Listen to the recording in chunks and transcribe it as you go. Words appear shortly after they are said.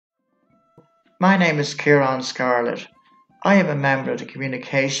My name is Connell Scarlett. I am a member of the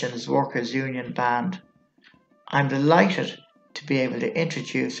Communications Workers Union Band. I'm delighted to be able to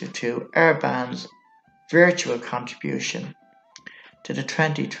introduce you to our band's virtual contribution to the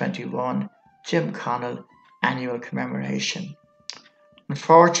 2021 Jim Connell annual commemoration.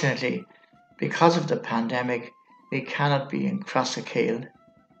 Unfortunately, because of the pandemic, we cannot be in Crossakiel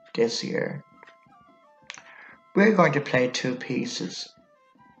this year. We're going to play two pieces: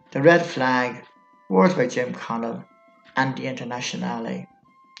 The Red Flag, words by Jim Connell, and the Internationale.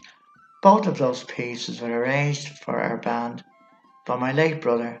 Both of those pieces were arranged for our band by my late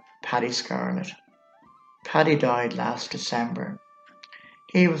brother, Paddy Scarlett. Paddy died last December.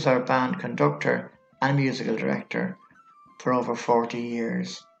 He was our band conductor and musical director for over 40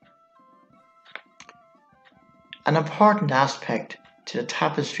 years. An important aspect to the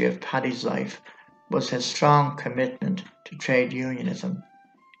tapestry of Paddy's life was his strong commitment to trade unionism.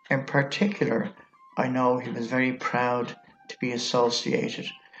 In particular, I know he was very proud to be associated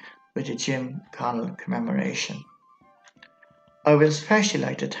with the Jim Connell commemoration. I would especially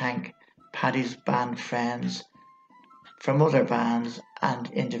like to thank Paddy's band friends from other bands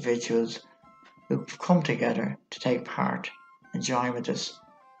and individuals who've come together to take part and join with us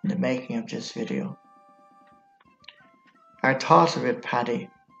in the making of this video. Our thoughts are with Paddy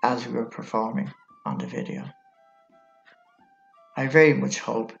as we were performing on the video. I very much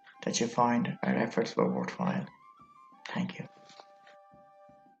hope that you find our efforts were worthwhile. Thank you.